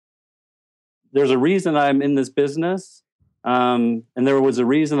there's a reason I'm in this business. And there was a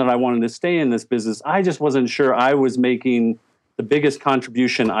reason that I wanted to stay in this business. I just wasn't sure I was making the biggest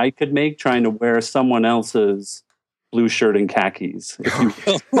contribution I could make trying to wear someone else's blue shirt and khakis, if you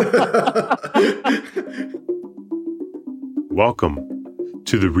will. Welcome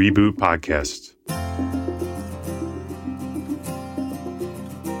to the Reboot Podcast.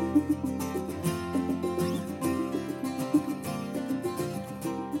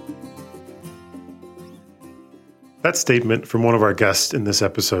 That statement from one of our guests in this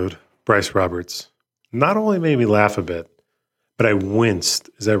episode, Bryce Roberts, not only made me laugh a bit, but I winced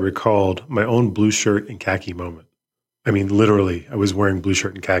as I recalled my own blue shirt and khaki moment. I mean, literally, I was wearing blue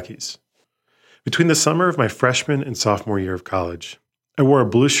shirt and khakis. Between the summer of my freshman and sophomore year of college, I wore a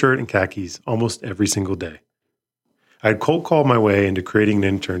blue shirt and khakis almost every single day. I had cold called my way into creating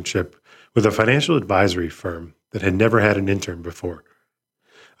an internship with a financial advisory firm that had never had an intern before.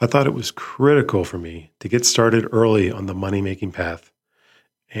 I thought it was critical for me to get started early on the money-making path.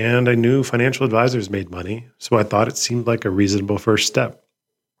 And I knew financial advisors made money, so I thought it seemed like a reasonable first step.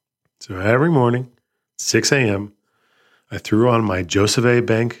 So every morning, 6 a.m., I threw on my Joseph A.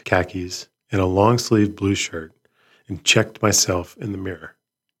 Bank khakis and a long-sleeve blue shirt and checked myself in the mirror.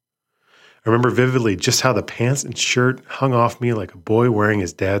 I remember vividly just how the pants and shirt hung off me like a boy wearing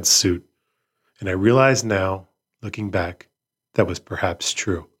his dad's suit. And I realize now, looking back, that was perhaps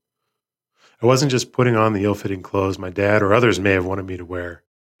true. I wasn't just putting on the ill-fitting clothes my dad or others may have wanted me to wear.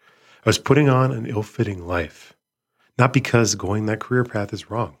 I was putting on an ill-fitting life. Not because going that career path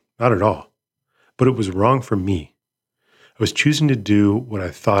is wrong, not at all. But it was wrong for me. I was choosing to do what I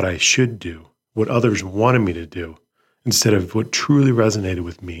thought I should do, what others wanted me to do, instead of what truly resonated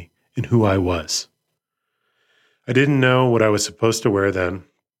with me and who I was. I didn't know what I was supposed to wear then,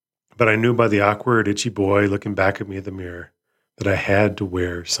 but I knew by the awkward, itchy boy looking back at me in the mirror that I had to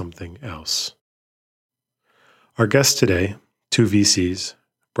wear something else. Our guests today, two VCs,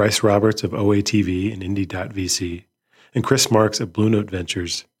 Bryce Roberts of OATV and Indie.vc, and Chris Marks of Blue Note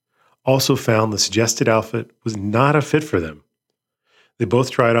Ventures, also found the suggested outfit was not a fit for them. They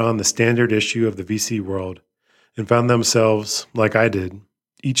both tried on the standard issue of the VC world and found themselves, like I did,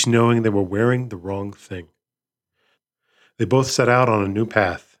 each knowing they were wearing the wrong thing. They both set out on a new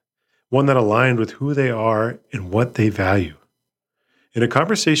path, one that aligned with who they are and what they value. In a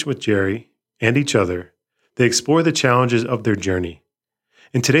conversation with Jerry and each other, they explore the challenges of their journey.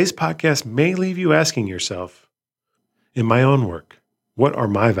 And today's podcast may leave you asking yourself, in my own work, what are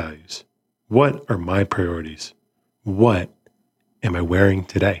my values? What are my priorities? What am I wearing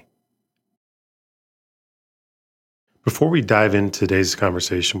today? Before we dive into today's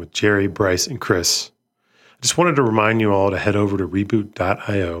conversation with Jerry, Bryce, and Chris, I just wanted to remind you all to head over to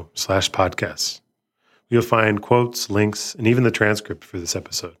reboot.io/podcasts. You'll find quotes, links, and even the transcript for this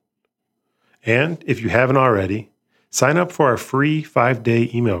episode. And if you haven't already, sign up for our free 5-day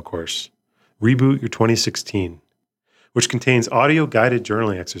email course, Reboot Your 2016, which contains audio-guided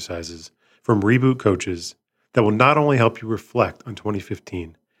journaling exercises from Reboot coaches that will not only help you reflect on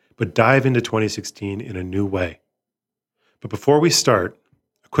 2015, but dive into 2016 in a new way. But before we start,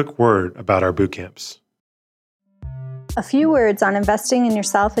 a quick word about our boot camps. A few words on investing in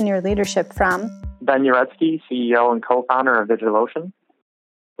yourself and your leadership from Ben Uretsky, CEO and co-founder of DigitalOcean.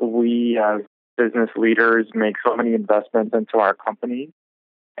 We, as business leaders, make so many investments into our company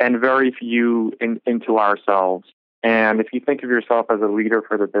and very few into ourselves. And if you think of yourself as a leader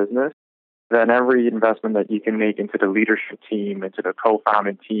for the business, then every investment that you can make into the leadership team, into the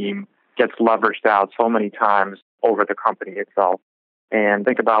co-founded team, gets leveraged out so many times over the company itself. And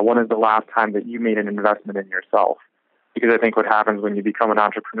think about when is the last time that you made an investment in yourself? Because I think what happens when you become an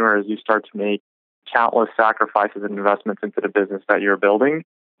entrepreneur is you start to make countless sacrifices and investments into the business that you're building,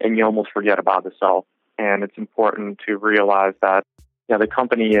 and you almost forget about the self. And it's important to realize that the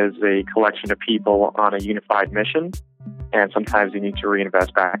company is a collection of people on a unified mission, and sometimes you need to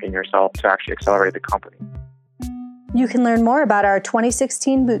reinvest back in yourself to actually accelerate the company. You can learn more about our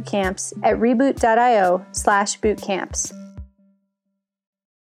 2016 boot camps at reboot.io/bootcamps.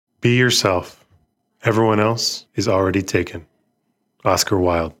 Be yourself. Everyone else is already taken. Oscar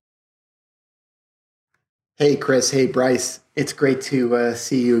Wilde. Hey, Chris. Hey, Bryce. It's great to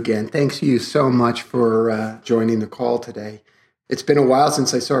see you again. Thanks you so much for joining the call today. It's been a while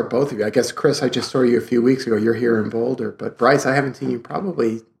since I saw both of you. I guess, Chris, I just saw you a few weeks ago. You're here in Boulder. But Bryce, I haven't seen you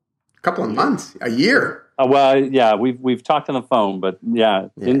probably a couple of months, a year. We've talked on the phone, but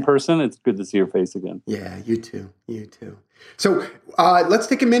in person, it's good to see your face again. Yeah, you too. So let's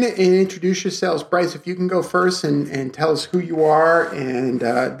take a minute and introduce yourselves. Bryce, if you can go first and tell us who you are, and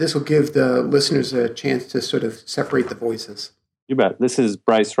this will give the listeners a chance to sort of separate the voices. You bet. This is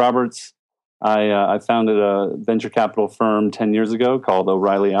Bryce Roberts. I founded a venture capital firm 10 years ago called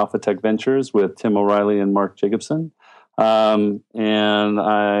O'Reilly Alpha Tech Ventures with Tim O'Reilly and Mark Jacobson. And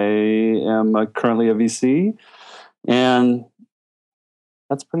I am currently a VC. And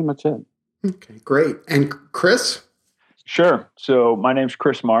that's pretty much it. Okay, great. And Chris? Sure. So my name's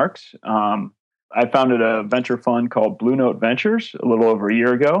Chris Marks. I founded a venture fund called Blue Note Ventures a little over a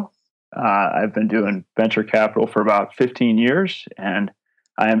year ago. I've been doing venture capital for about 15 years, and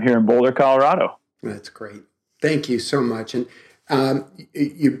I am here in Boulder, Colorado. That's great. Thank you so much. And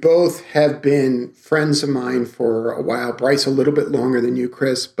you both have been friends of mine for a while. Bryce, a little bit longer than you,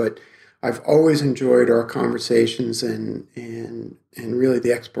 Chris, but I've always enjoyed our conversations and really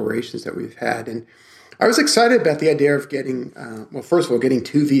the explorations that we've had. And I was excited about the idea of getting, first of all, getting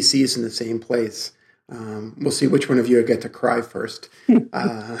two VCs in the same place. We'll see which one of you get to cry first.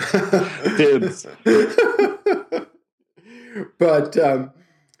 Dibs. But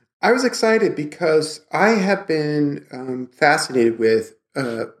I was excited because I have been fascinated with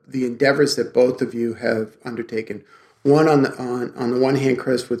the endeavors that both of you have undertaken. One on the one hand,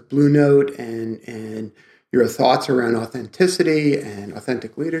 Chris, with Blue Note and your thoughts around authenticity and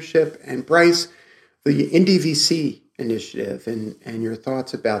authentic leadership, and Bryce, the Indie VC initiative and your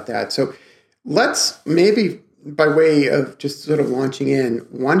thoughts about that. So let's maybe, by way of just sort of launching in,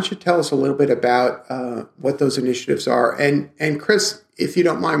 why don't you tell us a little bit about what those initiatives are? And Chris, if you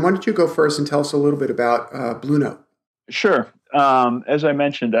don't mind, why don't you go first and tell us a little bit about Blue Note? Sure. As I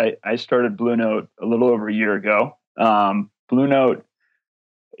mentioned, I started Blue Note a little over a year ago. Blue Note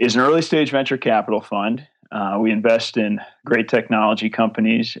is an early stage venture capital fund. We invest in great technology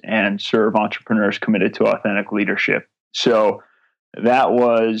companies and serve entrepreneurs committed to authentic leadership. So that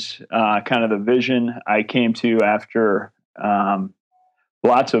was kind of the vision I came to after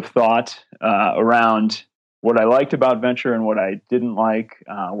lots of thought around what I liked about venture and what I didn't like,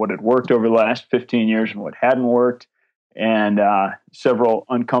 what had worked over the last 15 years and what hadn't worked, and several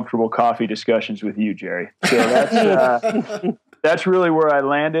uncomfortable coffee discussions with you, Jerry. So that's really where I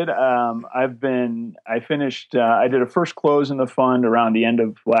landed. I did a first close in the fund around the end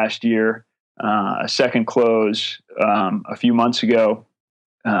of last year, a second close a few months ago.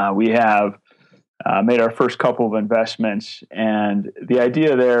 We have made our first couple of investments, and the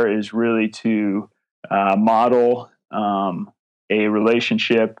idea there is really to model a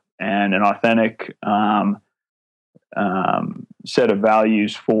relationship and an authentic set of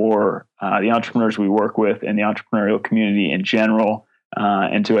values for the entrepreneurs we work with and the entrepreneurial community in general,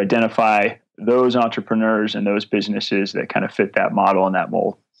 and to identify those entrepreneurs and those businesses that kind of fit that model and that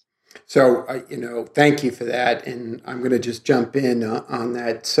mold. So, thank you for that. And I'm going to just jump in on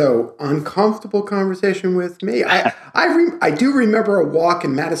that. So, uncomfortable conversation with me. I do remember a walk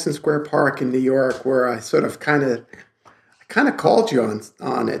in Madison Square Park in New York where I sort of kind of called you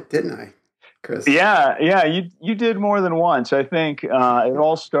on it, didn't I, Chris? Yeah. You did more than once. I think it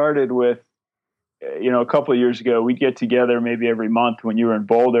all started with, a couple of years ago, we'd get together maybe every month when you were in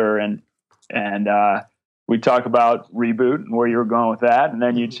Boulder and we'd talk about Reboot and where you were going with that. And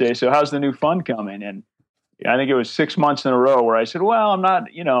then you'd say, so how's the new fund coming? And I think it was 6 months in a row where I said, well, I'm not,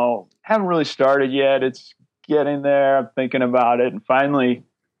 haven't really started yet. It's getting there. I'm thinking about it. And finally,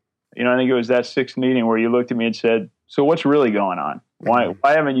 I think it was that sixth meeting where you looked at me and said, so what's really going on? Why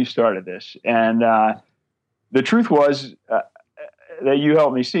haven't you started this? And the truth was that you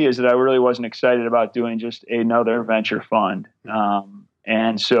helped me see is that I really wasn't excited about doing just another venture fund.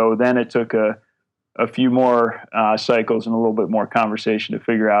 And so then it took a few more cycles and a little bit more conversation to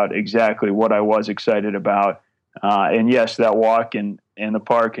figure out exactly what I was excited about. And yes, that walk in the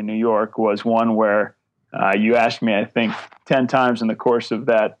park in New York was one where you asked me, I think, 10 times in the course of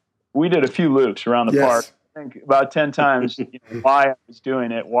that. We did a few loops around the park. I think about 10 times why I was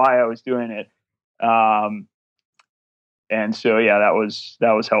doing it. And so, yeah, that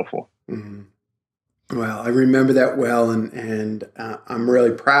was helpful. Mm-hmm. Well, I remember that well, and I'm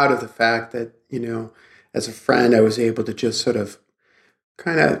really proud of the fact that, as a friend, I was able to just sort of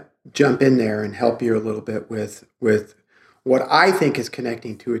kind of jump in there and help you a little bit with what I think is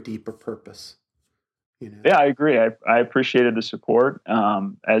connecting to a deeper purpose. Yeah, I agree. I appreciated the support.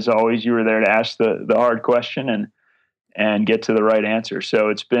 As always, you were there to ask the hard question and get to the right answer. So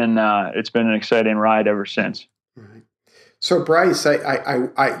it's been an exciting ride ever since. Right. So Bryce, I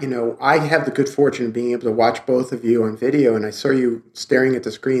have the good fortune of being able to watch both of you on video, and I saw you staring at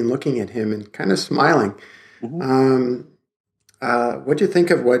the screen, looking at him, and kind of smiling. Mm-hmm. What do you think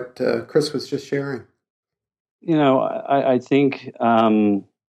of what Chris was just sharing? I think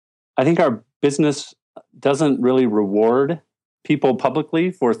our business doesn't really reward people publicly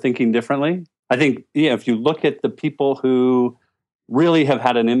for thinking differently. I think, if you look at the people who really have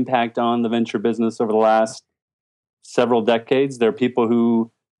had an impact on the venture business over the last several decades. There are people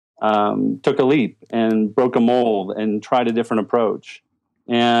who took a leap and broke a mold and tried a different approach.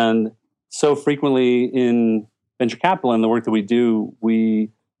 And so frequently in venture capital and the work that we do,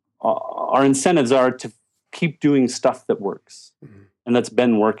 our incentives are to keep doing stuff that works and that's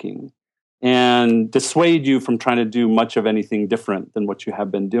been working, and dissuade you from trying to do much of anything different than what you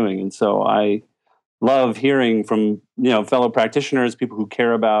have been doing. And so I love hearing from fellow practitioners, people who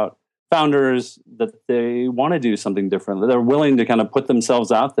care about founders, that they want to do something different, that they're willing to kind of put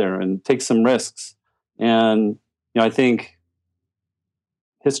themselves out there and take some risks. And I think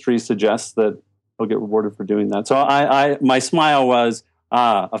history suggests that they'll get rewarded for doing that. So my smile was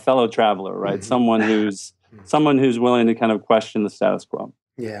a fellow traveler, right? Mm-hmm. someone who's willing to kind of question the status quo.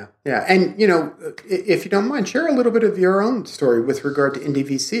 Yeah. And, if you don't mind, share a little bit of your own story with regard to Indie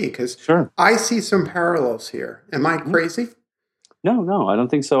VC, because sure. I see some parallels here. Am I crazy? No, I don't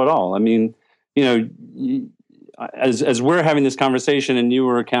think so at all. I mean, as we're having this conversation and you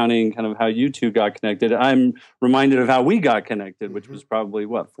were recounting kind of how you two got connected, I'm reminded of how we got connected, which was probably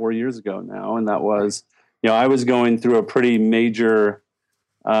 4 years ago now. And that was, I was going through a pretty major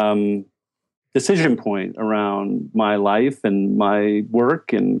decision point around my life and my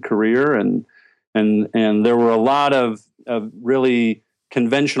work and career, and there were a lot of really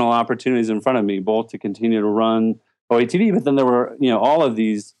conventional opportunities in front of me, both to continue to run OATV, but then there were all of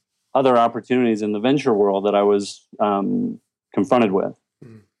these other opportunities in the venture world that I was confronted with.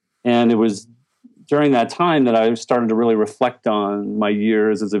 And it was during that time that I started to really reflect on my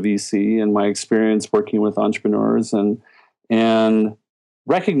years as a VC and my experience working with entrepreneurs, and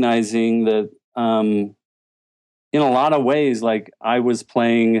recognizing that in a lot of ways, like, I was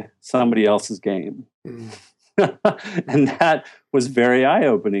playing somebody else's game. And that was very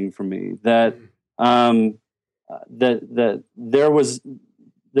eye-opening for me, that there's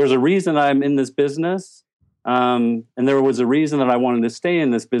a reason I'm in this business, and there was a reason that I wanted to stay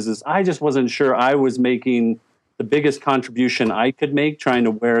in this business. I just wasn't sure I was making the biggest contribution I could make trying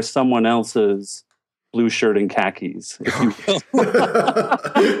to wear someone else's blue shirt and khakis, if you will.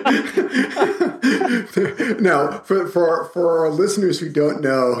 Now, for our listeners who don't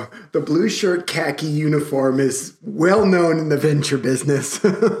know, the blue shirt khaki uniform is well known in the venture business.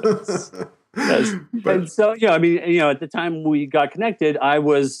 Yes. And so, at the time we got connected, I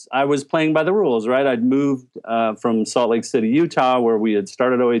was playing by the rules, right? I'd moved from Salt Lake City, Utah, where we had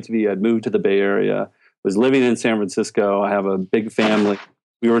started OATV. I'd moved to the Bay Area, was living in San Francisco. I have a big family.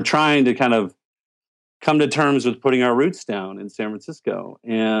 We were trying to kind of come to terms with putting our roots down in San Francisco.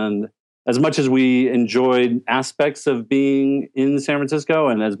 And as much as we enjoyed aspects of being in San Francisco,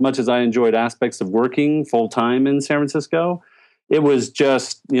 and as much as I enjoyed aspects of working full-time in San Francisco, it was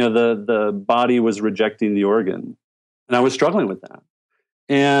just, the body was rejecting the organ. And I was struggling with that.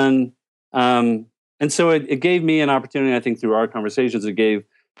 And so it gave me an opportunity, I think through our conversations, it gave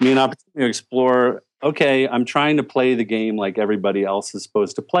me an opportunity to explore, okay, I'm trying to play the game like everybody else is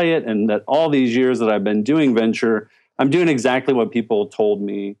supposed to play it. And that all these years that I've been doing venture, I'm doing exactly what people told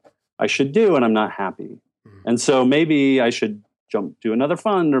me I should do, and I'm not happy. And so maybe I should jump to another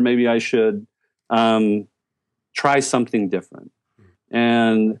fund, or maybe I should try something different.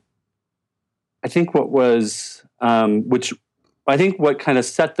 And I think what kind of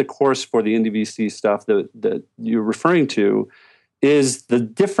set the course for the Indie VC stuff that you're referring to is the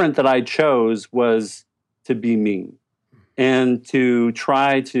different that I chose was to be me, and to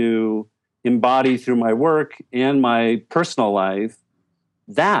try to embody through my work and my personal life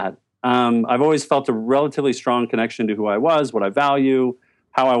that I've always felt a relatively strong connection to who I was, what I value,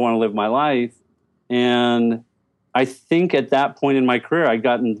 how I want to live my life. And I think at that point in my career, I'd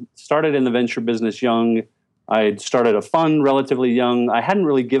gotten started in the venture business young. I'd started a fund relatively young. I hadn't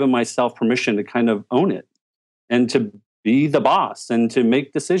really given myself permission to kind of own it and to be the boss and to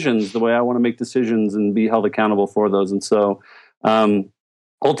make decisions the way I want to make decisions and be held accountable for those. And so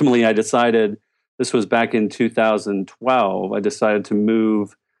ultimately I decided, this was back in 2012, I decided to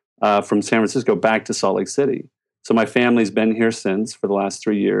move from San Francisco back to Salt Lake City. So my family's been here since for the last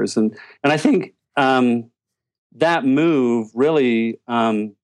 3 years. And I think that move really,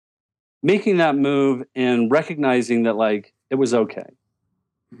 making that move and recognizing that, like, it was okay.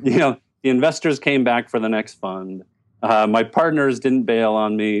 The investors came back for the next fund. My partners didn't bail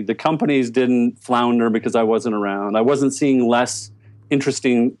on me. The companies didn't flounder because I wasn't around. I wasn't seeing less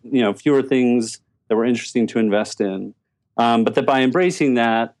interesting, fewer things that were interesting to invest in. But that by embracing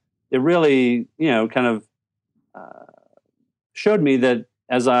that, it really, kind of showed me that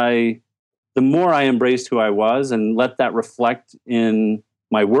the more I embraced who I was and let that reflect in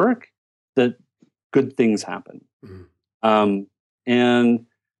my work, that good things happen. And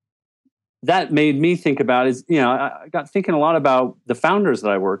that made me think about I got thinking a lot about the founders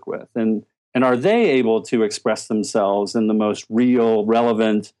that I work with, and are they able to express themselves in the most real,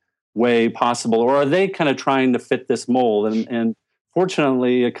 relevant way possible, or are they kind of trying to fit this mold? And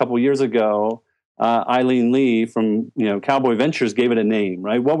fortunately, a couple years ago, Eileen Lee from Cowboy Ventures gave it a name.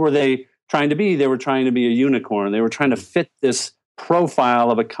 Right? What were they trying to be? They were trying to be a unicorn. They were trying to fit this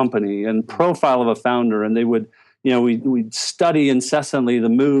profile of a company and profile of a founder, and they would, we'd study incessantly the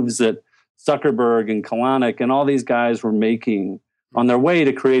moves that Zuckerberg and Kalanick and all these guys were making on their way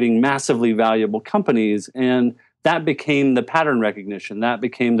to creating massively valuable companies. And that became the pattern recognition. That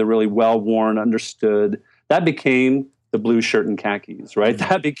became the really well-worn, understood. That became the blue shirt and khakis, right?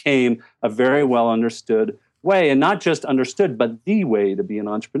 That became a very well understood way, and not just understood, but the way to be an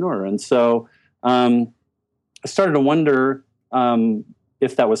entrepreneur. And so I started to wonder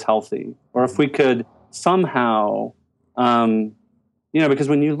if that was healthy, or if we could somehow because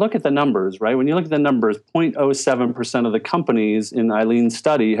when you look at the numbers, right? When you look at the numbers, 0.07% of the companies in Eileen's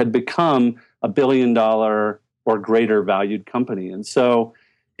study had become $1 billion or greater valued company. And so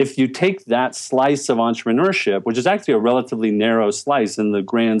if you take that slice of entrepreneurship, which is actually a relatively narrow slice in the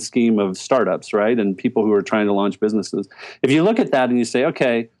grand scheme of startups, right? And people who are trying to launch businesses. If you look at that and you say,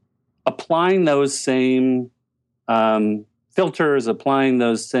 okay, applying those same filters, applying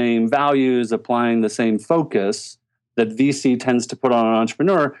those same values, applying the same focus that VC tends to put on an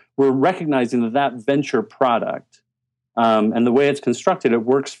entrepreneur, we're recognizing that venture product and the way it's constructed, it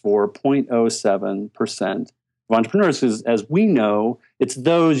works for 0.07% of entrepreneurs. Because as we know, it's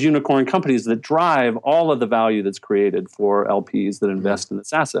those unicorn companies that drive all of the value that's created for LPs that invest in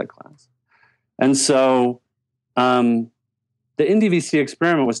this asset class. And so the Indie VC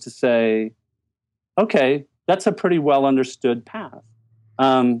experiment was to say, okay, that's a pretty well understood path.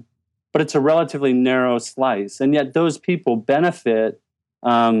 But it's a relatively narrow slice. And yet those people benefit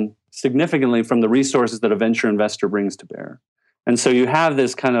significantly from the resources that a venture investor brings to bear. And so you have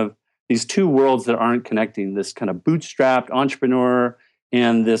this kind of, these two worlds that aren't connecting, this kind of bootstrapped entrepreneur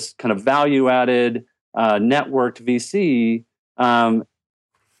and this kind of value-added networked VC. And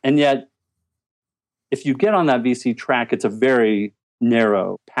yet, if you get on that VC track, it's a very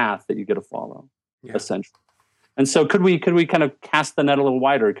narrow path that you get to follow, essentially. And so could we kind of cast the net a little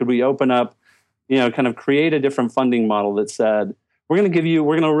wider? Could we open up, kind of create a different funding model that said, we're going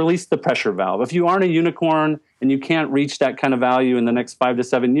to release the pressure valve. If you aren't a unicorn and you can't reach that kind of value in the next 5 to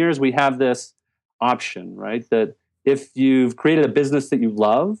 7 years, we have this option, right? That if you've created a business that you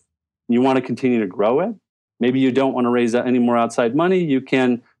love, and you want to continue to grow it, maybe you don't want to raise any more outside money, you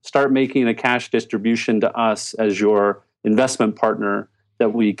can start making a cash distribution to us as your investment partner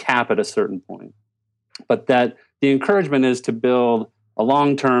that we cap at a certain point. But that the encouragement is to build a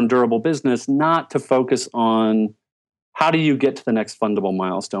long-term durable business, not to focus on how do you get to the next fundable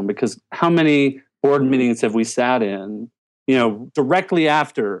milestone? Because how many board meetings have we sat in, directly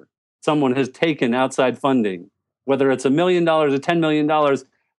after someone has taken outside funding, whether it's $1 million or $10 million,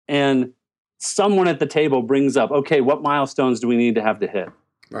 and someone at the table brings up, okay, what milestones do we need to have to hit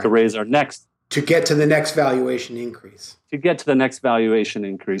to raise our next? To get to the next valuation increase. To get to the next valuation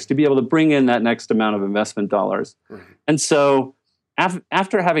increase, to be able to bring in that next amount of investment dollars. Right. And so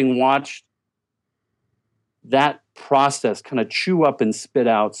after having watched that process kind of chew up and spit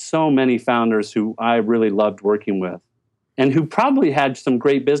out so many founders who I really loved working with, and who probably had some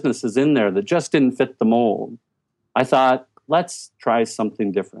great businesses in there that just didn't fit the mold, I thought, let's try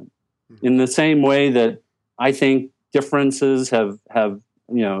something different. Mm-hmm. In the same way that I think differences have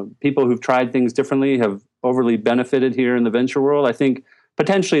people who've tried things differently have overly benefited here in the venture world. I think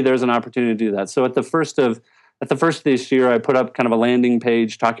potentially there's an opportunity to do that. So at the first of this year, I put up kind of a landing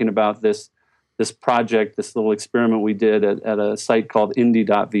page talking about this project, this little experiment we did at a site called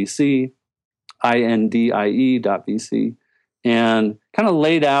indie.vc, indie.vc, and kind of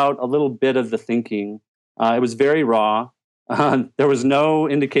laid out a little bit of the thinking. It was very raw. There was no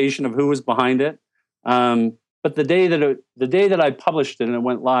indication of who was behind it. But the day that I published it and it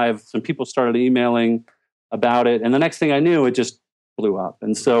went live, some people started emailing about it, and the next thing I knew, it just blew up.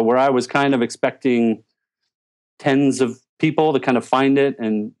 And so where I was kind of expecting tens of people to kind of find it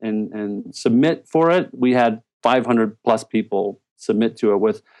and submit for it, we had 500 plus people submit to it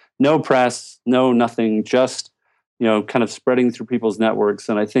with no press, no nothing, just kind of spreading through people's networks.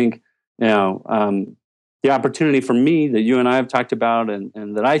 And I think the opportunity for me that you and I have talked about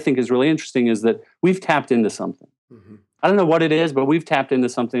and that I think is really interesting is that we've tapped into something. Mm-hmm. I don't know what it is, but we've tapped into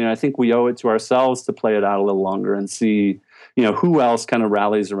something, and I think we owe it to ourselves to play it out a little longer and see, who else kind of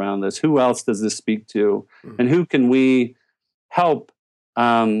rallies around this? Who else does this speak to? Mm-hmm. And who can we help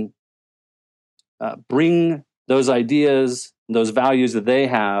bring those ideas, those values that they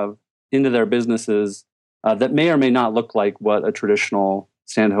have into their businesses that may or may not look like what a traditional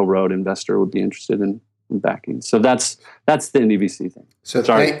Sand Hill Road investor would be interested in backing. So that's the NDVC thing. So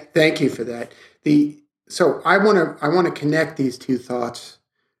thank you for that. So I want to connect these two thoughts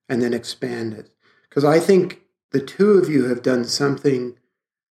and then expand it, because I think the two of you have done something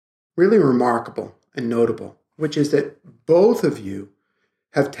really remarkable and notable, which is that both of you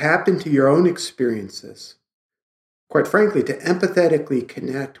have tapped into your own experiences, quite frankly, to empathetically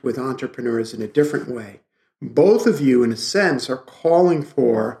connect with entrepreneurs in a different way. Both of you, in a sense, are calling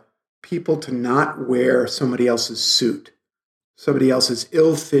for people to not wear somebody else's suit, somebody else's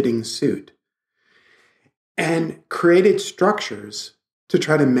ill-fitting suit, and created structures to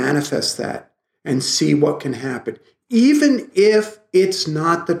try to manifest that and see what can happen, even if it's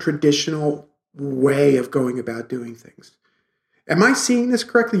not the traditional way of going about doing things. Am I seeing this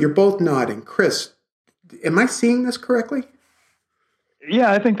correctly? You're both nodding. Chris, am I seeing this correctly?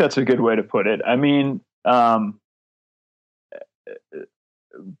 Yeah, I think that's a good way to put it. I mean,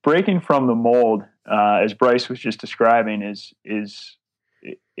 breaking from the mold, as Bryce was just describing, is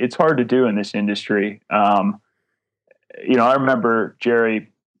it's hard to do in this industry. I remember, Jerry,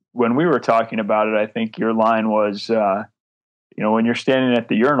 when we were talking about it, I think your line was, when you're standing at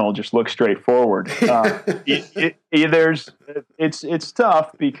the urinal, just look straight forward. It's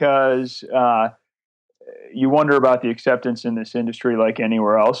tough because you wonder about the acceptance in this industry like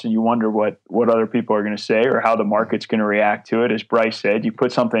anywhere else, and you wonder what other people are going to say or how the market's going to react to it. As Bryce said, you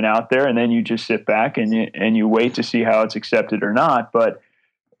put something out there and then you just sit back and you wait to see how it's accepted or not. But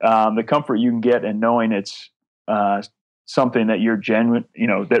the comfort you can get in knowing it's something that you're genuine,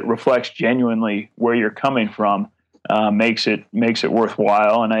 that reflects genuinely where you're coming from, makes it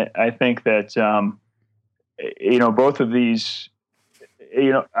worthwhile. And I think that both of these,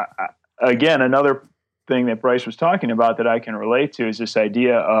 again, another thing that Bryce was talking about that I can relate to is this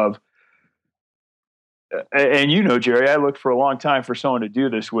idea of, and Jerry, I looked for a long time for someone to do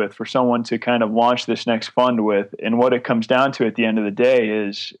this with, for someone to kind of launch this next fund with. And what it comes down to at the end of the day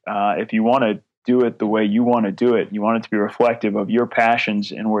is, if you want to do it the way you want to do it, you want it to be reflective of your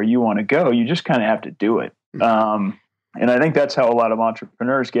passions and where you want to go, you just kind of have to do it. And I think that's how a lot of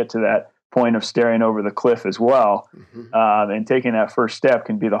entrepreneurs get to that point of staring over the cliff as well. And taking that first step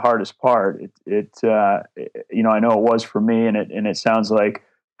can be the hardest part. I know it was for me, and it sounds like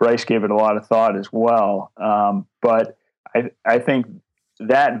Bryce gave it a lot of thought as well. But I think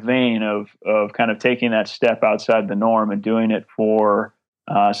that vein of kind of taking that step outside the norm and doing it for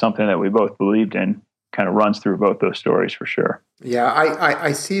something that we both believed in kind of runs through both those stories for sure. Yeah,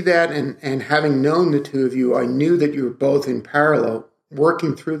 I see that. And having known the two of you, I knew that you were both in parallel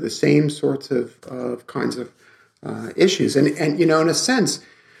working through the same sorts of kinds of issues. And in a sense,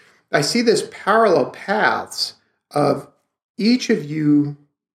 I see this parallel paths of each of you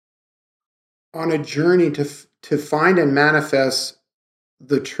on a journey to find and manifest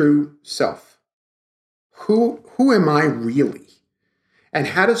the true self. Who am I really? And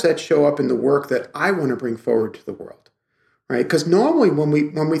how does that show up in the work that I want to bring forward to the world? Right? Because normally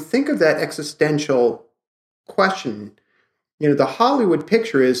when we think of that existential question, the Hollywood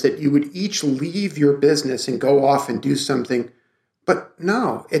picture is that you would each leave your business and go off and do something. But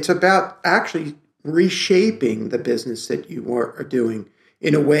no, it's about actually reshaping the business that you are doing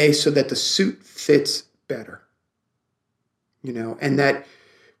in a way so that the suit fits better. And that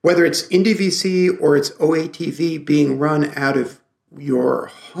whether it's NDVC or it's OATV being run out of your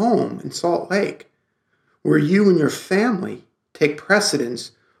home in Salt Lake, where you and your family take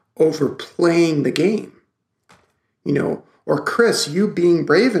precedence over playing the game, or Chris, you being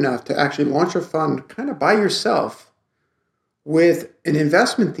brave enough to actually launch a fund kind of by yourself with an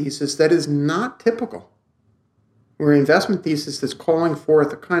investment thesis that is not typical. Or an investment thesis that's calling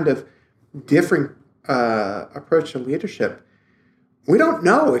forth a kind of different approach to leadership. We don't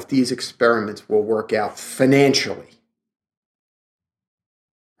know if these experiments will work out financially,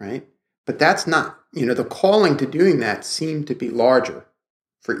 right? But that's not, the calling to doing that seemed to be larger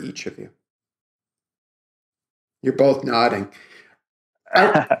for each of you. You're both nodding.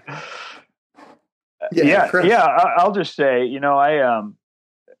 I'll just say, I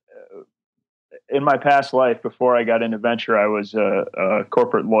in my past life, before I got into venture, I was a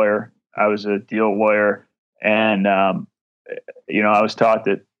corporate lawyer. I was a deal lawyer, and I was taught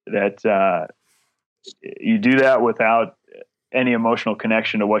that you do that without any emotional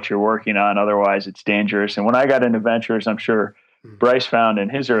connection to what you're working on. Otherwise, it's dangerous. And when I got into ventures, I'm sure Bryce found in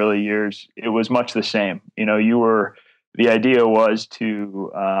his early years, it was much the same. The idea was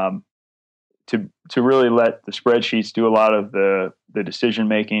to really let the spreadsheets do a lot of the decision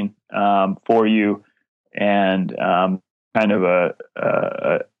making for you, and kind of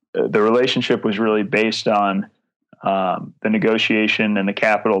the relationship was really based on the negotiation and the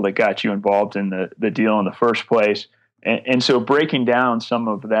capital that got you involved in the deal in the first place. And so breaking down some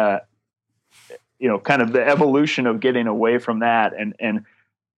of that, kind of the evolution of getting away from that and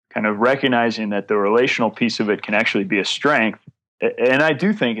kind of recognizing that the relational piece of it can actually be a strength. And I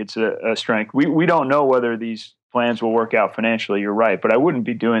do think it's a strength. We don't know whether these plans will work out financially. You're right. But I wouldn't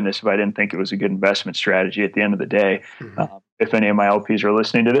be doing this if I didn't think it was a good investment strategy at the end of the day. Mm-hmm. If any of my LPs are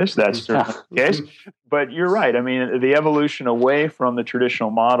listening to this, that's certainly the case. But you're right. I mean, the evolution away from the traditional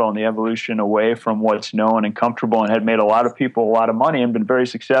model and the evolution away from what's known and comfortable and had made a lot of people a lot of money and been very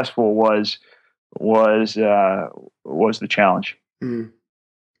successful was the challenge. Mm.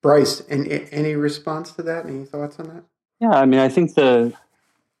 Bryce, any response to that? Any thoughts on that? Yeah, I mean, I think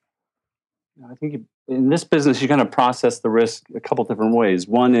in this business, you kind of process the risk a couple different ways.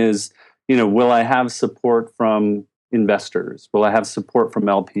 One is, will I have support from investors? Will I have support from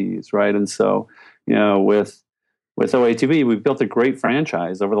LPs, right? And so, with OATB, we've built a great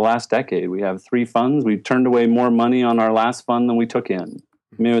franchise over the last decade. We have 3 funds. We've turned away more money on our last fund than we took in.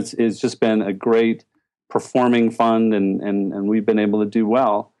 I mean, it's just been a great performing fund, and we've been able to do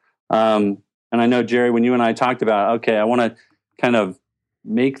well. And I know, Jerry, when you and I talked about, okay, I want to kind of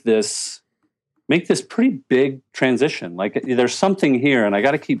make this pretty big transition. Like there's something here, and I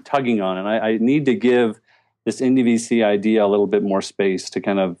got to keep tugging on it. I need to give this indie VC idea a little bit more space to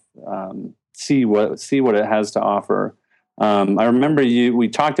kind of see what it has to offer. I remember we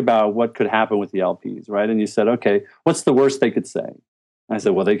talked about what could happen with the LPs, right? And you said, okay, what's the worst they could say? I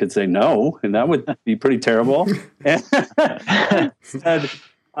said, well, they could say no, and that would be pretty terrible. And said,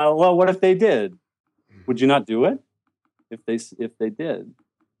 well, what if they did? Would you not do it if they did?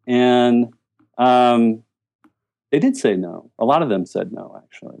 And they did say no. A lot of them said no,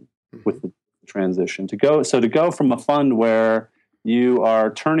 actually, with the transition to go from a fund where you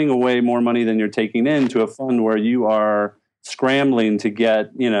are turning away more money than you're taking in to a fund where you are scrambling to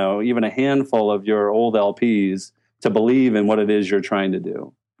get, even a handful of your old LPs to believe in what it is you're trying to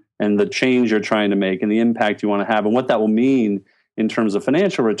do and the change you're trying to make and the impact you want to have and what that will mean in terms of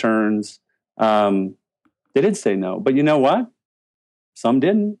financial returns. They did say no, but you know what? Some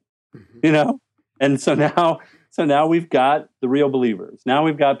didn't, and so now we've got the real believers. Now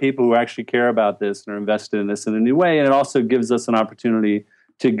we've got people who actually care about this and are invested in this in a new way. And it also gives us an opportunity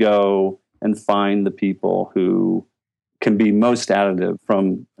to go and find the people who can be most additive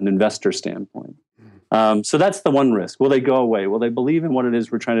from an investor standpoint. So that's the one risk. Will they go away? Will they believe in what it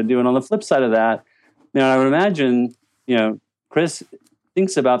is we're trying to do? And on the flip side of that, I would imagine, Chris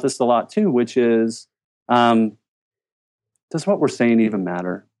thinks about this a lot too, which is, does what we're saying even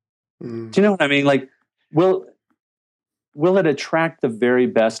matter? Do you know what I mean? Like, will it attract the very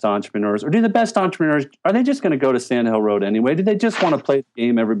best entrepreneurs? Or do the best entrepreneurs, are they just going to go to Sand Hill Road anyway? Do they just want to play the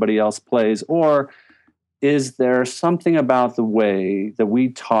game everybody else plays? Or is there something about the way that we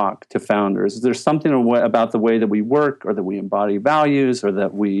talk to founders? Is there something about the way that we work or that we embody values or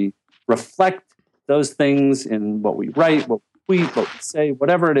that we reflect those things in what we write, what we tweet, what we say,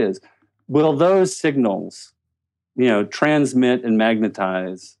 whatever it is? Will those signals, transmit and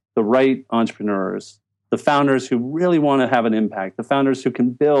magnetize the right entrepreneurs, the founders who really want to have an impact, the founders who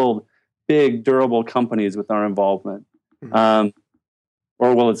can build big, durable companies with our involvement? Or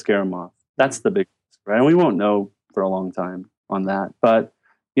will it scare them off? That's the big risk, right? And we won't know for a long time on that. But,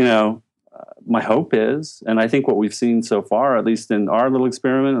 my hope is, and I think what we've seen so far, at least in our little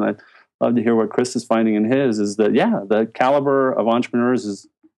experiment, and I'd love to hear what Chris is finding in his, is that, the caliber of entrepreneurs is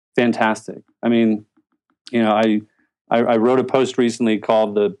fantastic. I mean, I wrote a post recently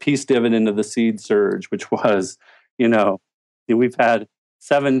called the peace dividend of the seed surge, which was, we've had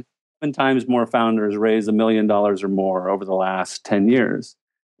seven times more founders raise $1 million or more over the last 10 years.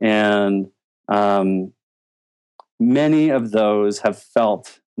 And many of those have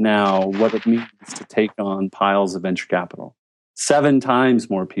felt now what it means to take on piles of venture capital. 7 times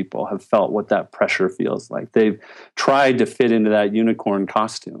more people have felt what that pressure feels like. They've tried to fit into that unicorn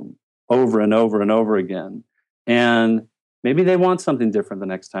costume over and over and over again. And maybe they want something different the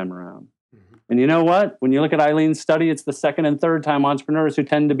next time around. And you know what? When you look at Eileen's study, it's the second and third time entrepreneurs who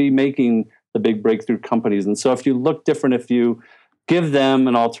tend to be making the big breakthrough companies. And so if you look different, if you give them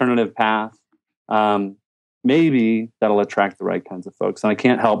an alternative path, maybe that'll attract the right kinds of folks. And I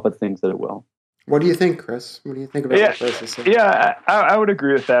can't help but think that it will. What do you think, Chris? What do you think about what Bryce is saying? Yeah, I would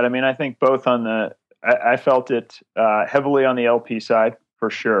agree with that. I mean, I think both I felt it heavily on the LP side for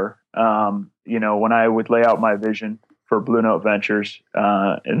sure. When I would lay out my vision for Blue Note Ventures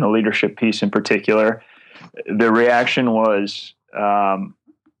in the leadership piece in particular, the reaction was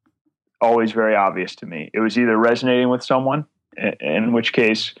always very obvious to me. It was either resonating with someone, in which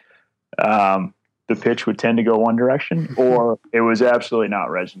case the pitch would tend to go one direction, or it was absolutely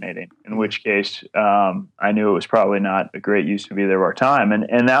not resonating, in which case I knew it was probably not a great use of either of our time.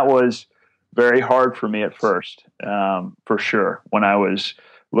 And that was very hard for me at first, for sure, when I was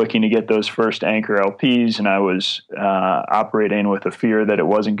looking to get those first anchor LPs, and I was operating with a fear that it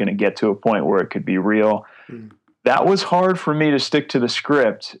wasn't going to get to a point where it could be real. That was hard for me to stick to the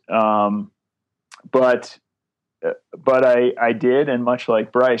script, but I did, and much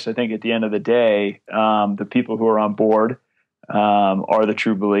like Bryce, I think at the end of the day, the people who are on board are the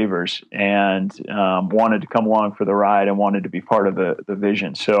true believers, and wanted to come along for the ride and wanted to be part of the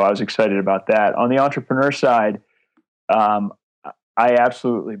vision. So I was excited about that. On the entrepreneur side, I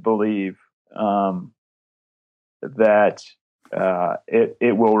absolutely believe that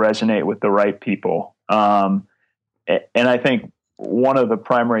it will resonate with the right people. And I think one of the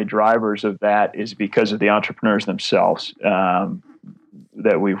primary drivers of that is because of the entrepreneurs themselves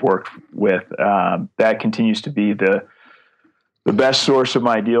that we've worked with. That continues to be the best source of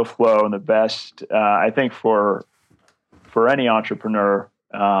my deal flow, and the best, I think, for any entrepreneur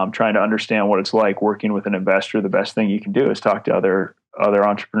trying to understand what it's like working with an investor. The best thing you can do is talk to other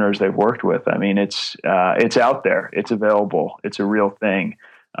entrepreneurs they've worked with. I mean, it's out there, it's available, it's a real thing.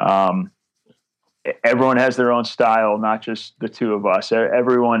 Everyone has their own style, not just the two of us.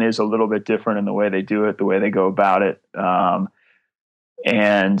 Everyone is a little bit different in the way they do it, the way they go about it. And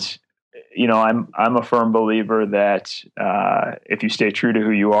I'm a firm believer that if you stay true to who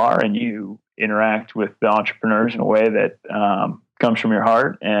you are and you interact with the entrepreneurs in a way that comes from your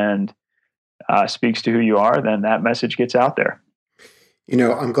heart and speaks to who you are, then that message gets out there.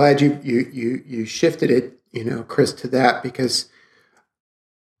 I'm glad you shifted it, Chris, to that, because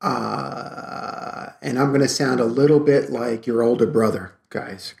and I'm going to sound a little bit like your older brother,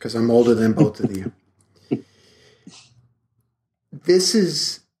 guys, because I'm older than both of you. This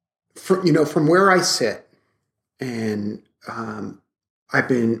is, from where I sit, and I've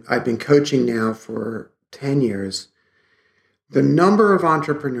been coaching now for 10 years. The number of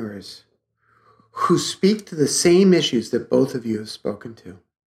entrepreneurs who speak to the same issues that both of you have spoken to,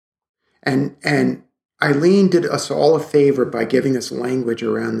 and Eileen did us all a favor by giving us language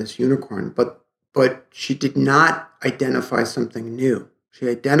around this unicorn, but she did not identify something new. She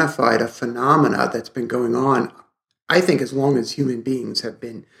identified a phenomena that's been going on, I think, as long as human beings have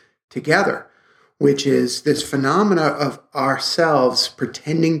been together, which is this phenomena of ourselves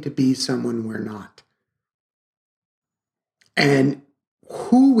pretending to be someone we're not. And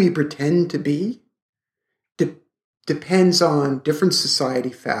who we pretend to be depends on different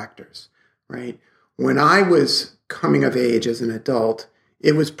society factors, right? When I was coming of age as an adult,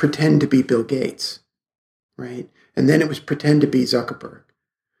 it was pretend to be Bill Gates, right? And then it was pretend to be Zuckerberg.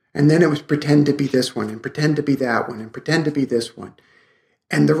 And then it was pretend to be this one, and pretend to be that one, and pretend to be this one.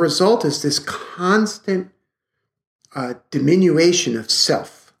 And the result is this constant diminution of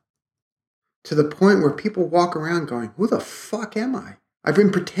self, to the point where people walk around going, who the fuck am I? I've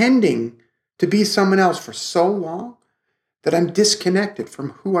been pretending to be someone else for so long that I'm disconnected from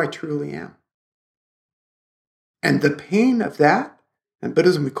who I truly am. And the pain of that, in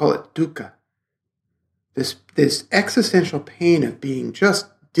Buddhism we call it dukkha, this existential pain of being just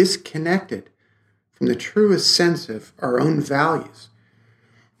disconnected from the truest sense of our own values.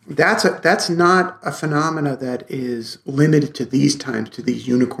 That's not a phenomena that is limited to these times, to these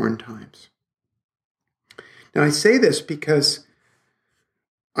unicorn times. Now I say this because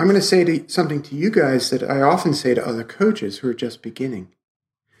I'm going to say something to you guys that I often say to other coaches who are just beginning.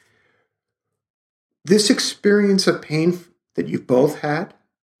 This experience of pain that you've both had,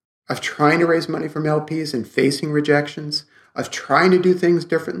 of trying to raise money from LPs and facing rejections, of trying to do things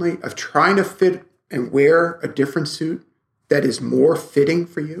differently, of trying to fit and wear a different suit that is more fitting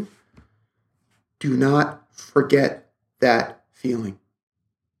for you, do not forget that feeling.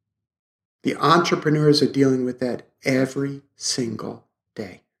 The entrepreneurs are dealing with that every single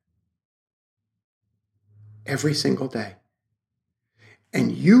day. Every single day.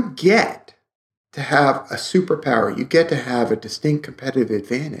 And you get to have a superpower. You get to have a distinct competitive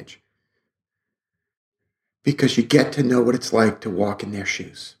advantage because you get to know what it's like to walk in their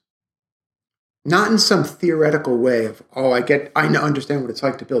shoes. Not in some theoretical way of, I understand what it's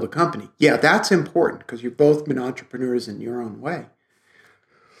like to build a company. Yeah, that's important because you've both been entrepreneurs in your own way.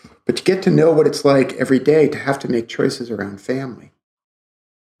 But you get to know what it's like every day to have to make choices around family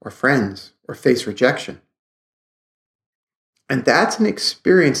or friends or face rejection. And that's an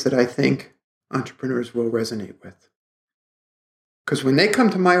experience that I think entrepreneurs will resonate with. Because when they come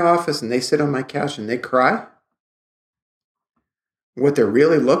to my office and they sit on my couch and they cry, What they're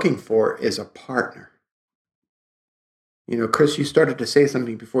really looking for is a partner. You know, Chris, you started to say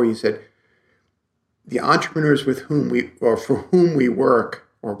something before. You said the entrepreneurs with whom we, or for whom we work,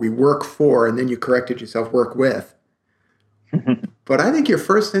 or we work for, and then you corrected yourself, work with. But I think your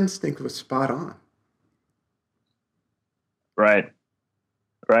first instinct was spot on. Right.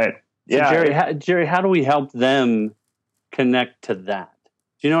 So Yeah. Jerry, how do we help them connect to that?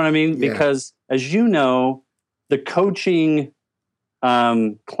 Do you know what I mean? Yeah. Because as you know, the coaching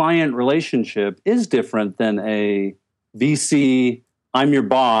client relationship is different than a VC. I'm your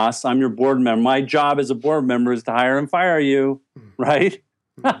boss. I'm your board member. My job as a board member is to hire and fire you, right?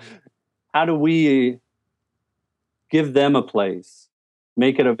 How do we give them a place,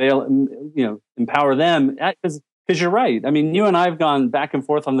 make it available, empower them? Because you're right. I mean, you and I have gone back and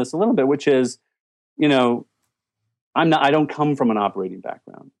forth on this a little bit, which is, I don't come from an operating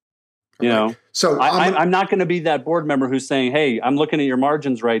background. So I'm not going to be that board member who's saying, "Hey, I'm looking at your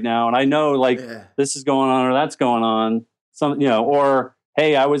margins right now, and I know this is going on or that's going on." Or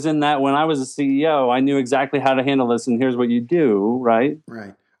hey, I was in that when I was a CEO. I knew exactly how to handle this, and here's what you do, right?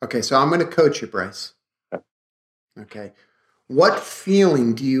 Right. Okay, so I'm going to coach you, Bryce. Okay. What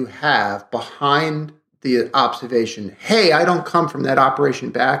feeling do you have behind the observation, hey, I don't come from that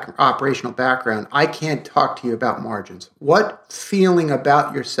operational background. I can't talk to you about margins. What feeling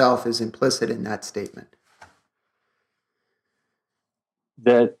about yourself is implicit in that statement?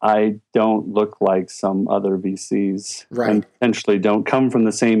 That I don't look like some other VCs, right, and potentially don't come from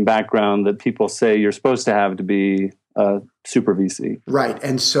the same background that people say you're supposed to have to be a super VC. Right.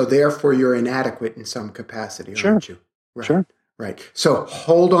 And so therefore you're inadequate in some capacity, aren't you? Right. Sure. Right. So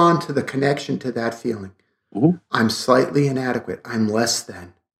hold on to the connection to that feeling. Mm-hmm. I'm slightly inadequate. I'm less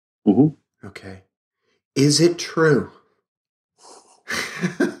than. Mm-hmm. Okay. Is it true?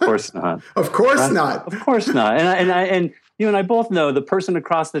 Of course not. Of course not. Of course not. And you and I both know the person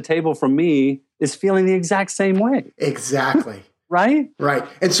across the table from me is feeling the exact same way. Exactly. Right? Right.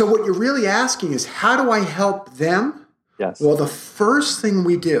 And so what you're really asking is, how do I help them? Yes. Well, the first thing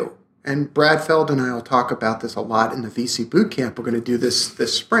we do, and Brad Feld and I will talk about this a lot in the VC Bootcamp. We're going to do this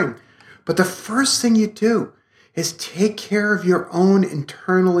spring. But the first thing you do is take care of your own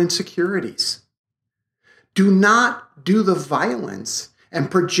internal insecurities. Do not do the violence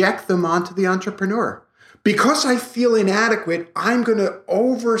and project them onto the entrepreneur. Because I feel inadequate, I'm going to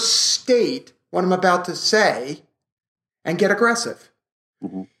overstate what I'm about to say and get aggressive.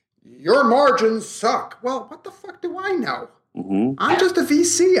 Mm-hmm. Your margins suck. Well, what the fuck do I know? Mm-hmm. I'm just a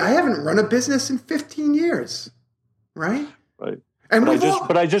VC. I haven't run a business in 15 years. Right? Right. And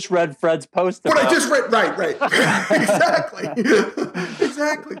but I just read Fred's post. Right. Exactly.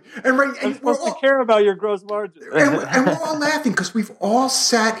 Exactly. And I'm supposed to care about your gross margin. and we're all laughing because we've all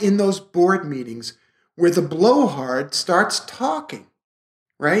sat in those board meetings where the blowhard starts talking,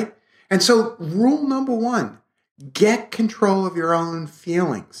 right? And so rule number 1, get control of your own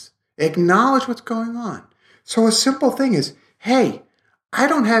feelings. Acknowledge what's going on. So a simple thing is, hey, I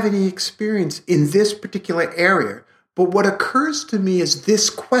don't have any experience in this particular area, but what occurs to me is this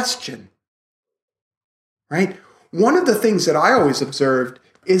question, right? One of the things that I always observed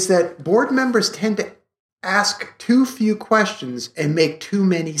is that board members tend to ask too few questions and make too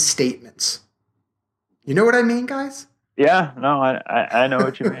many statements. You know what I mean, guys? Yeah, no, I know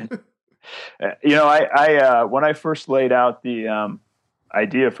what you mean. I when I first laid out the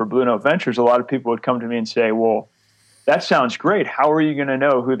idea for Blue Note Ventures, a lot of people would come to me and say, well, that sounds great. How are you going to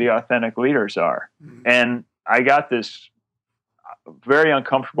know who the authentic leaders are? Mm-hmm. And I got this very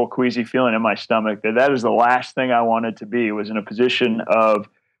uncomfortable, queasy feeling in my stomach that is the last thing I wanted to be, was in a position of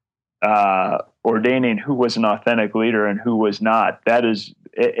ordaining who was an authentic leader and who was not. That is,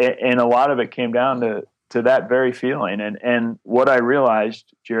 and a lot of it came down to that very feeling. And what I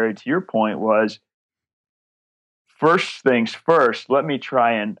realized, Jerry, to your point, was first things first, let me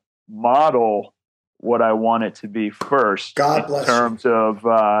try and model what I want it to be first. God bless you.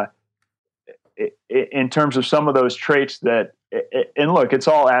 In terms of some of those traits that, and look, it's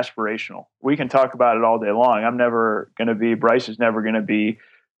all aspirational. We can talk about it all day long. I'm never going to be, Bryce is never going to be,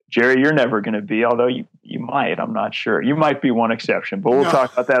 Jerry, you're never going to be, although you might, I'm not sure. You might be one exception, but we'll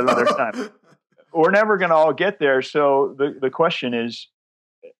talk about that another time. We're never going to all get there. So the question is,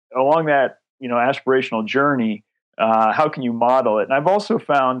 along that, aspirational journey, how can you model it? And I've also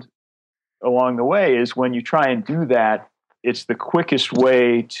found along the way is when you try and do that, it's the quickest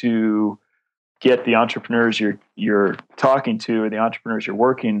way to get the entrepreneurs you're talking to, or the entrepreneurs you're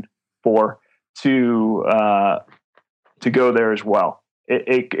working for, to go there as well.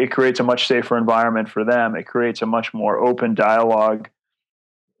 It creates a much safer environment for them. It creates a much more open dialogue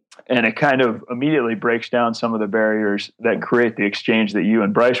And it kind of immediately breaks down some of the barriers that create the exchange that you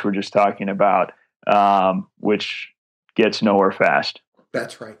and Bryce were just talking about, which gets nowhere fast.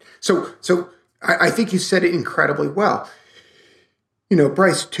 That's right. So I think you said it incredibly well.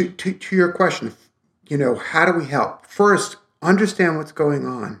 Bryce, to your question, how do we help? First, understand what's going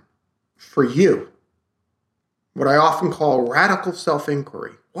on for you. What I often call radical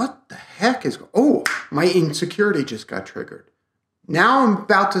self-inquiry. What the heck is, my insecurity just got triggered. Now I'm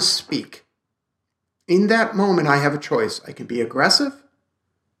about to speak. In that moment, I have a choice. I can be aggressive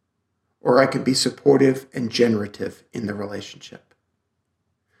or I can be supportive and generative in the relationship.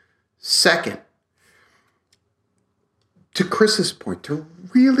 Second, to Chris's point, to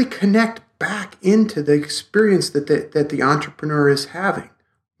really connect back into the experience that the entrepreneur is having.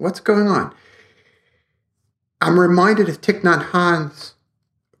 What's going on? I'm reminded of Thich Nhat Hanh's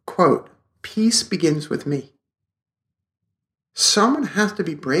quote, "Peace begins with me." Someone has to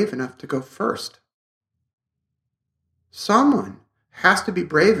be brave enough to go first. Someone has to be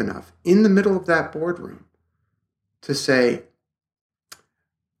brave enough in the middle of that boardroom to say,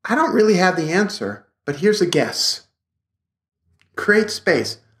 I don't really have the answer, but here's a guess. Create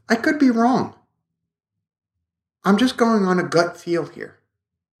space. I could be wrong. I'm just going on a gut feel here.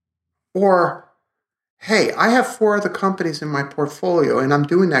 Or, hey, I have 4 other companies in my portfolio and I'm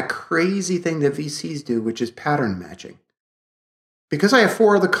doing that crazy thing that VCs do, which is pattern matching. Because I have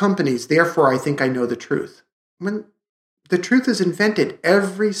 4 other companies, therefore I think I know the truth. When the truth is invented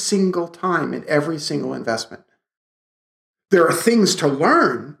every single time in every single investment. There are things to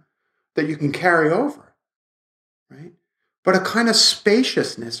learn that you can carry over, right? But a kind of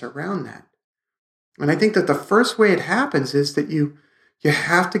spaciousness around that. And I think that the first way it happens is that you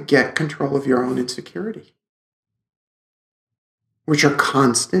have to get control of your own insecurity, which are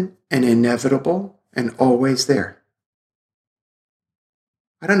constant and inevitable and always there.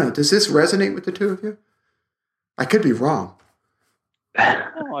 I don't know. Does this resonate with the two of you? I could be wrong.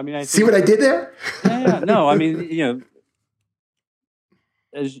 No, I mean, I see what I did there? Yeah. No, I mean,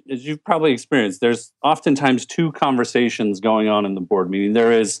 as you've probably experienced, there's oftentimes 2 conversations going on in the board meeting.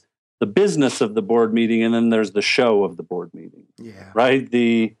 There is the business of the board meeting, and then there's the show of the board meeting. Yeah. Right.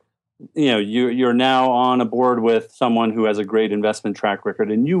 You're now on a board with someone who has a great investment track record,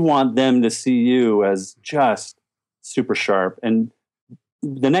 and you want them to see you as just super sharp. And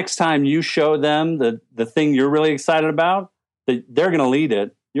the next time you show them the thing you're really excited about, they're going to lead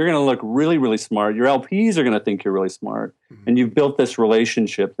it. You're going to look really, really smart. Your LPs are going to think you're really smart. Mm-hmm. And you've built this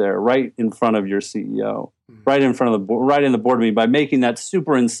relationship there right in front of your CEO, right in front of the board, right in the board meeting by making that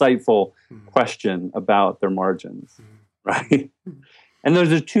super insightful question about their margins, right? And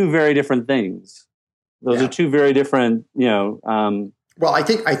those are 2 very different things. Those are 2 very different, well, I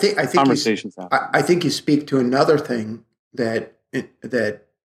think conversations. I think you speak to another thing that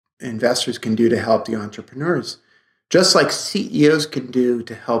investors can do to help the entrepreneurs, just like CEOs can do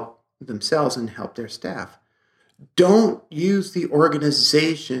to help themselves and help their staff. Don't use the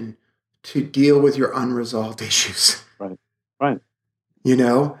organization to deal with your unresolved issues. Right.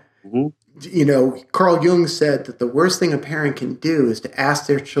 Carl Jung said that the worst thing a parent can do is to ask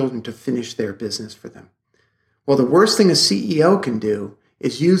their children to finish their business for them. Well, the worst thing a CEO can do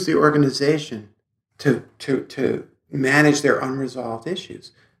is use the organization to manage their unresolved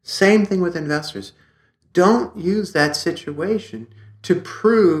issues. Same thing with investors. Don't use that situation to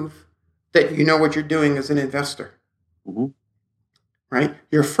prove that you know what you're doing as an investor. Mm-hmm. Right?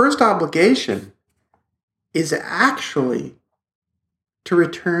 Your first obligation is actually to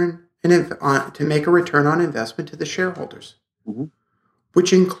make a return on investment to the shareholders,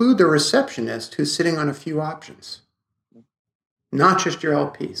 which include the receptionist who's sitting on a few options, not just your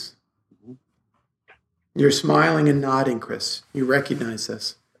LPs. You're smiling and nodding, Chris. You recognize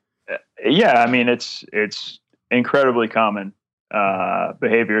this. Yeah, I mean, it's incredibly common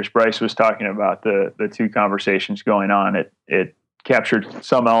behavior. As Bryce was talking about the 2 conversations going on, it captured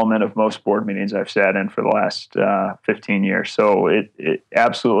some element of most board meetings I've sat in for the last 15 years. So it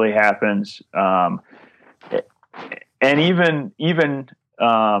absolutely happens. And even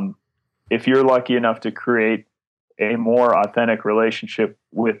if you're lucky enough to create a more authentic relationship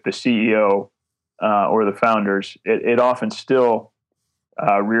with the CEO or the founders, it often still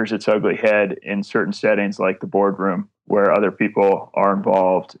rears its ugly head in certain settings like the boardroom where other people are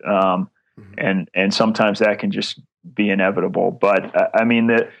involved. And sometimes that can just be inevitable. But I mean,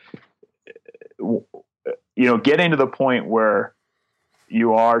 getting to the point where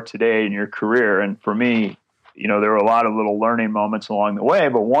you are today in your career, and for me, there were a lot of little learning moments along the way,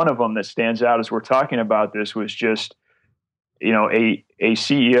 but one of them that stands out as we're talking about this was just, a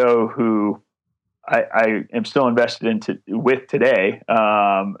CEO who I am still invested with today,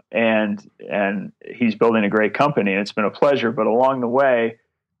 and he's building a great company, and it's been a pleasure. But along the way,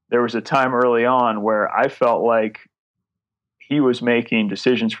 there was a time early on where I felt like he was making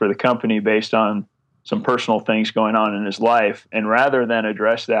decisions for the company based on some personal things going on in his life, and rather than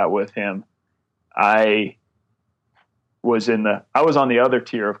address that with him, I was on the other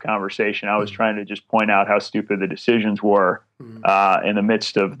tier of conversation. I was trying to just point out how stupid the decisions were in the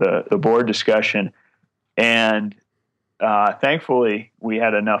midst of the board discussion. And thankfully, we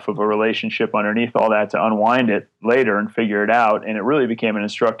had enough of a relationship underneath all that to unwind it later and figure it out. And it really became an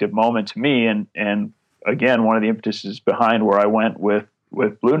instructive moment to me. And again, one of the impetuses behind where I went with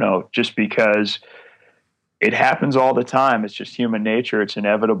Blue Note, just because it happens all the time. It's just human nature. It's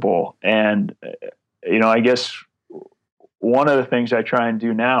inevitable. And, I guess one of the things I try and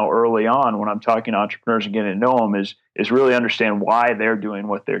do now early on when I'm talking to entrepreneurs and getting to know them is really understand why they're doing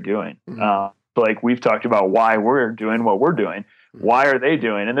what they're doing. Like we've talked about why we're doing what we're doing. Why are they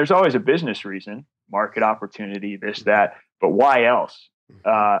doing? And there's always a business reason, market opportunity, this, that, but why else?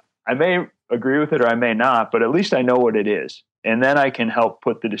 I may agree with it or I may not, but at least I know what it is. And then I can help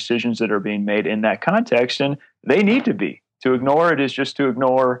put the decisions that are being made in that context. And they need to be. To ignore it is just to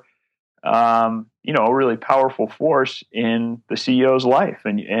ignore, a really powerful force in the CEO's life.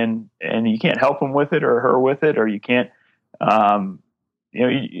 And you can't help him with it or her with it, or you can't,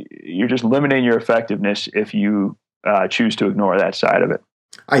 you're just limiting your effectiveness if you choose to ignore that side of it.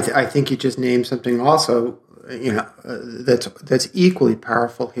 I think you just named something also, that's equally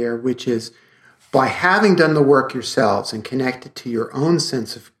powerful here, which is by having done the work yourselves and connected to your own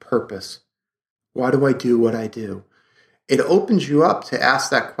sense of purpose. Why do I do what I do? It opens you up to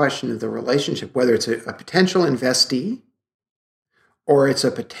ask that question of the relationship, whether it's a potential investee or it's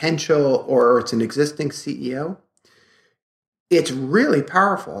an existing CEO. It's really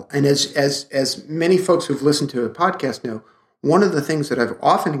powerful. And as many folks who've listened to a podcast know, one of the things that I've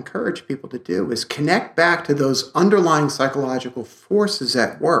often encouraged people to do is connect back to those underlying psychological forces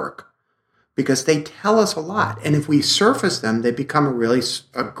at work, because they tell us a lot. And if we surface them, they become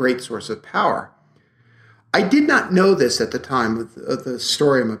a great source of power. I did not know this at the time of the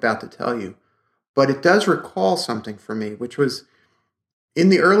story I'm about to tell you, but it does recall something for me, which was in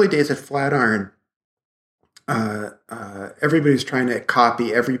the early days at Flatiron. Everybody's trying to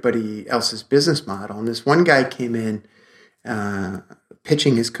copy everybody else's business model. And this one guy came in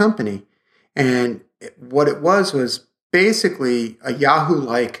pitching his company. And what it was basically a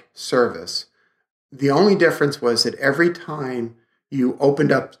Yahoo-like service. The only difference was that every time you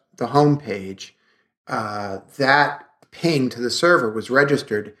opened up the homepage, that ping to the server was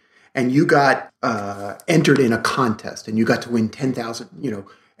registered, and you got entered in a contest, and you got to win 10,000.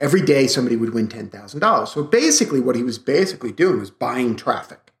 Every day somebody would win $10,000. So basically, what he was doing was buying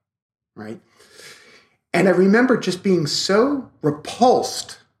traffic, right? And I remember just being so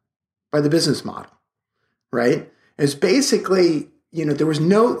repulsed by the business model, right? It's basically, there was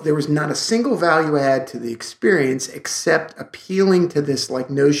not a single value add to the experience except appealing to this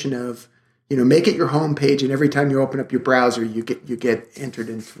notion of, make it your homepage, and every time you open up your browser, you get entered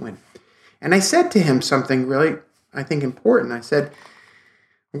into win. And I said to him something really, I think, important. I said,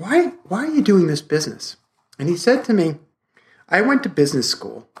 why are you doing this business? And he said to me, I went to business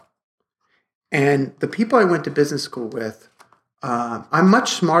school, and the people I went to business school with, I'm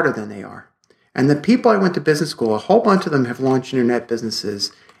much smarter than they are. And the people I went to business school, a whole bunch of them have launched internet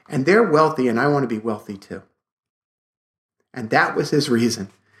businesses, and they're wealthy, and I want to be wealthy too. And that was his reason.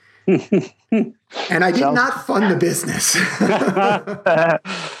 And I did not fund the business.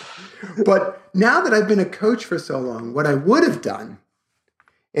 But now that I've been a coach for so long, what I would have done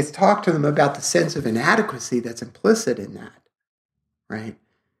is talk to them about the sense of inadequacy that's implicit in that, right?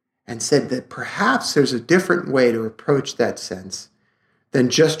 And said that perhaps there's a different way to approach that sense than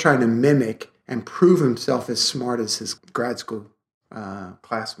just trying to mimic and prove himself as smart as his grad school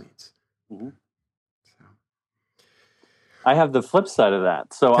classmates. Mm-hmm. I have the flip side of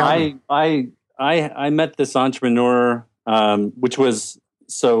that. So I met this entrepreneur, which was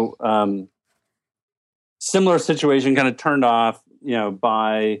similar situation, kind of turned off,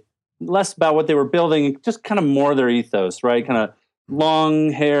 by less about what they were building, just kind of more their ethos, right? Kind of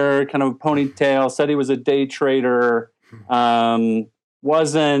long hair, kind of ponytail, said he was a day trader,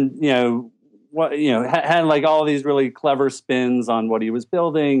 wasn't, had like all these really clever spins on what he was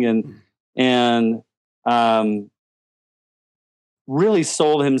building and really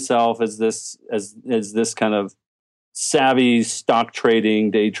sold himself as this kind of savvy stock trading,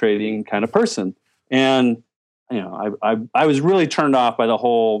 day trading kind of person. And I was really turned off by the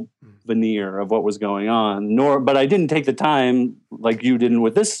whole veneer of what was going on. But I didn't take the time, like you didn't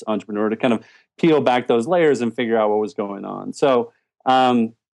with this entrepreneur, to kind of peel back those layers and figure out what was going on. So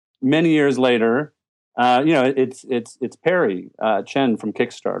many years later, it's Perry Chen from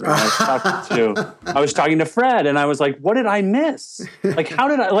Kickstarter. I was talking to Fred, and I was like, "What did I miss? Like, how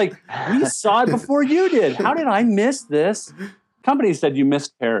did we saw it before you did. How did I miss this?" Company said you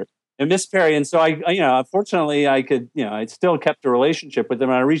missed Perry. And so unfortunately, I still kept a relationship with them.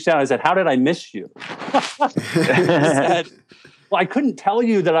 And I reached out. I said, "How did I miss you?" He said, "Well, I couldn't tell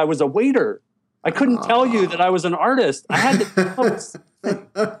you that I was a waiter. I couldn't tell you that I was an artist. I had to come up with something,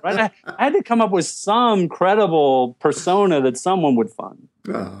 right? I had to come up with some credible persona that someone would fund."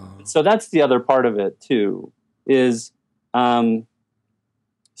 So that's the other part of it too. Is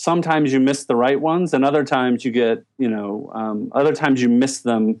sometimes you miss the right ones, and other times you get other times you miss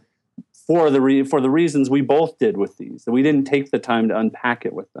them for the reasons we both did with these. That we didn't take the time to unpack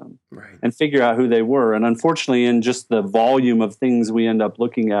it with them and figure out who they were. And unfortunately, in just the volume of things we end up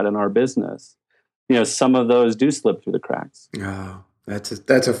looking at in our business, some of those do slip through the cracks. Oh, that's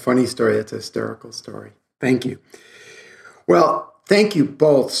a funny story. That's a hysterical story. Thank you. Well, thank you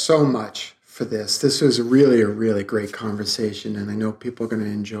both so much for this. This was really a really great conversation, and I know people are going to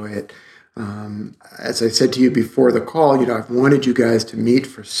enjoy it. As I said to you before the call, I've wanted you guys to meet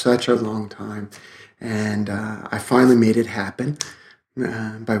for such a long time, and I finally made it happen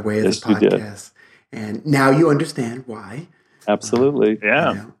by way of the podcast. And now you understand why. Absolutely.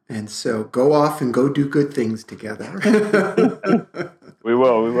 Yeah. And so go off and go do good things together. We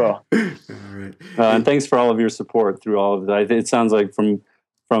will. All right. And thanks for all of your support through all of that. It sounds like from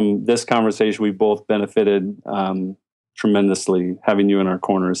this conversation, we both benefited tremendously having you in our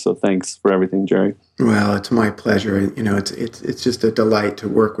corners. So thanks for everything, Jerry. Well, it's my pleasure. It's just a delight to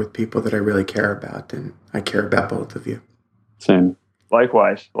work with people that I really care about, and I care about both of you. Same.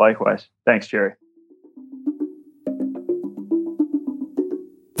 Likewise. Thanks, Jerry.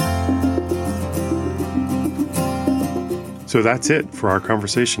 So that's it for our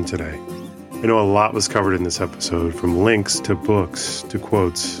conversation today. I know a lot was covered in this episode, from links to books to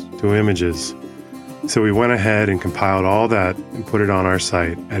quotes to images. So we went ahead and compiled all that and put it on our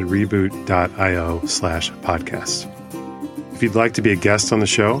site at reboot.io/podcast. If you'd like to be a guest on the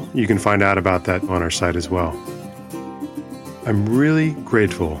show, you can find out about that on our site as well. I'm really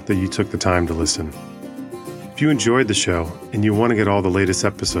grateful that you took the time to listen. If you enjoyed the show and you want to get all the latest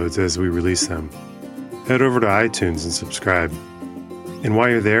episodes as we release them, head over to iTunes and subscribe. And while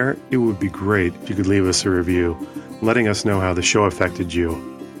you're there, it would be great if you could leave us a review, letting us know how the show affected you.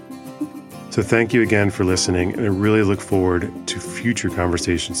 So thank you again for listening, and I really look forward to future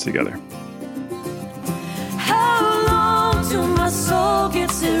conversations together. How long till my soul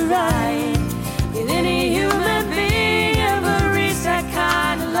gets it right?